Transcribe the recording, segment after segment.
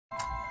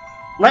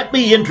let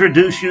me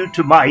introduce you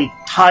to my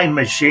time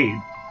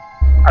machine,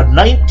 a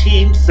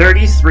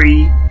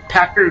 1933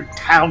 Packard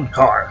Town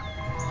Car,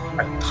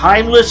 a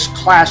timeless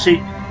classic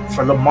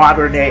for the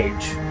modern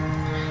age.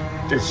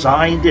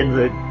 Designed in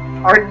the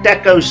Art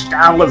Deco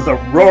style of the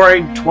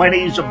roaring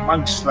 20s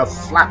amongst the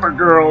flapper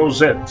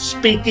girls and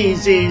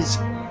speakeasies,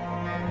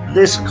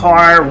 this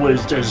car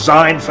was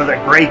designed for the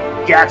great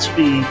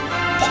Gatsby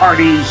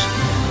parties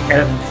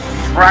and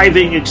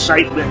thriving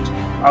excitement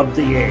of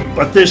the age.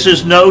 But this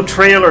is no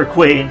trailer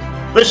queen.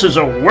 This is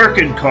a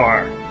working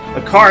car.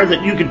 A car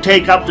that you can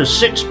take up to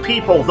 6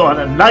 people on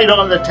a night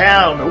on the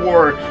town,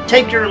 or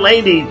take your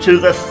lady to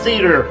the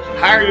theater,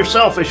 hire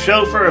yourself a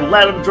chauffeur and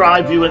let him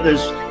drive you in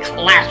this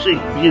classic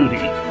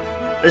beauty.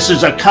 This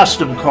is a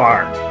custom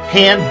car,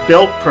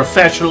 hand-built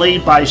professionally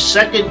by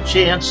Second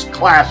Chance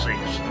Classics.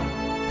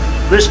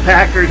 This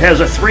Packard has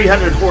a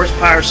 300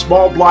 horsepower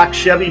small block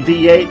Chevy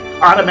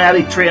V8,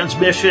 automatic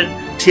transmission,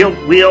 tilt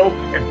wheel,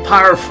 and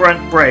power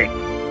front brake.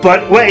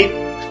 But wait,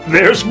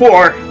 there's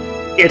more.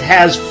 It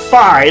has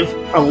 5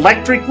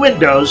 electric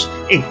windows,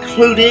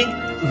 including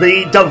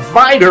the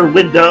divider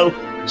window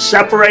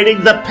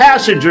separating the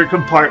passenger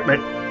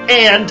compartment,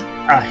 and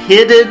a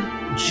hidden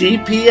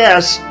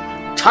GPS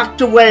tucked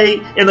away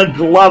in a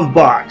glove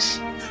box.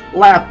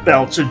 Lap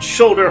belts and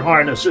shoulder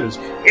harnesses,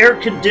 air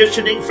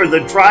conditioning for the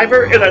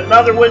driver and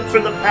another one for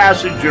the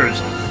passengers,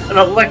 an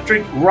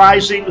electric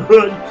rising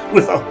hood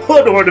with a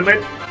hood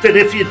ornament that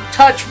if you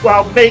touch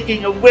while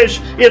making a wish,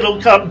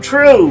 it'll come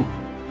true.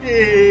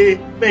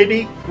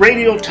 Maybe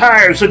radial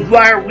tires and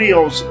wire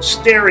wheels,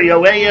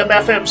 stereo, AM,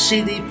 FM,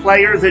 CD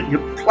player that you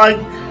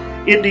plug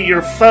into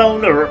your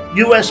phone or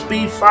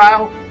USB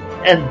file,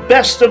 and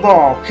best of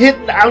all,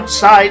 hidden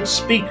outside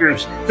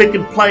speakers that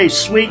can play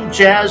swing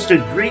jazz to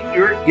greet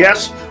your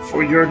guests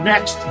for your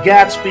next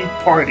Gatsby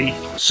party.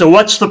 So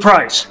what's the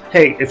price?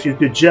 Hey, if you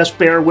could just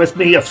bear with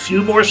me a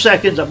few more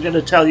seconds, I'm going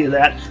to tell you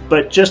that.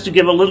 But just to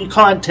give a little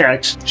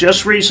context,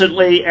 just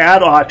recently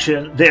at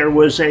auction, there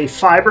was a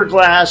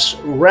fiberglass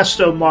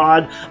resto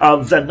mod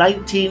of the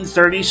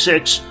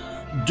 1936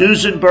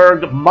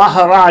 Duesenberg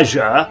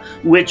Maharaja,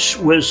 which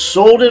was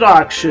sold at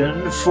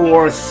auction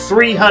for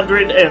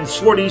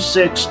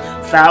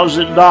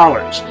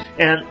 $346,000.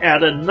 And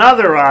at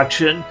another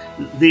auction,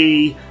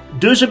 the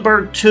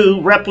Duesenberg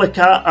 2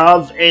 replica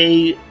of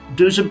a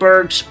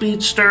Duesenberg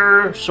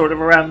Speedster, sort of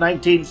around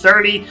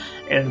 1930,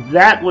 and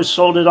that was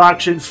sold at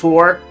auction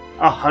for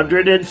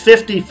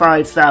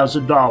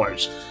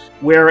 $155,000.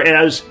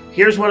 Whereas,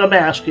 here's what I'm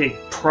asking,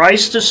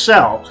 price to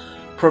sell,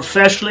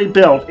 professionally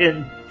built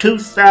in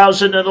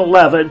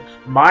 2011,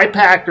 my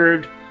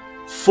Packard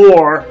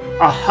for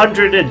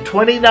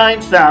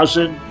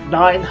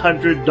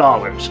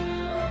 $129,900.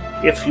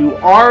 If you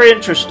are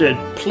interested,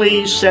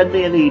 please send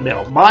me an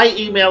email. My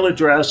email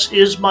address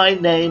is my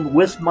name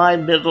with my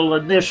middle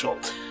initial,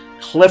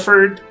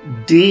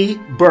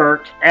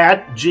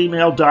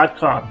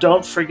 clifforddburke@gmail.com.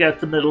 Don't forget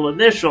the middle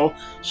initial,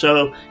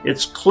 so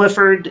it's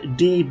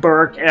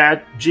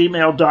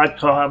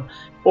clifforddburke@gmail.com.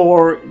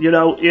 Or, you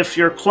know, if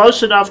you're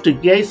close enough to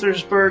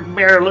Gaithersburg,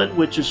 Maryland,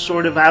 which is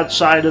sort of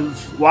outside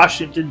of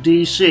Washington,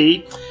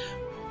 D.C.,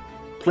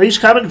 please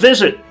come and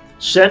visit.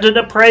 Send an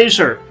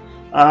appraiser.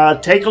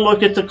 Take a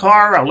look at the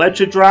car. I'll let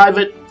you drive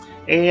it,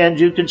 and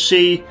you can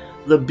see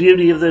the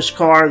beauty of this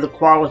car, the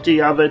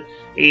quality of it,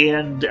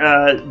 and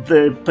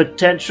the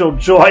potential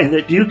joy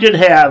that you can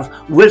have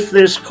with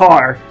this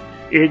car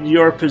in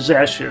your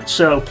possession.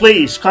 So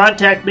please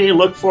contact me.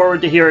 Look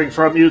forward to hearing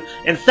from you,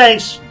 and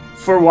thanks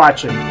for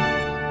watching.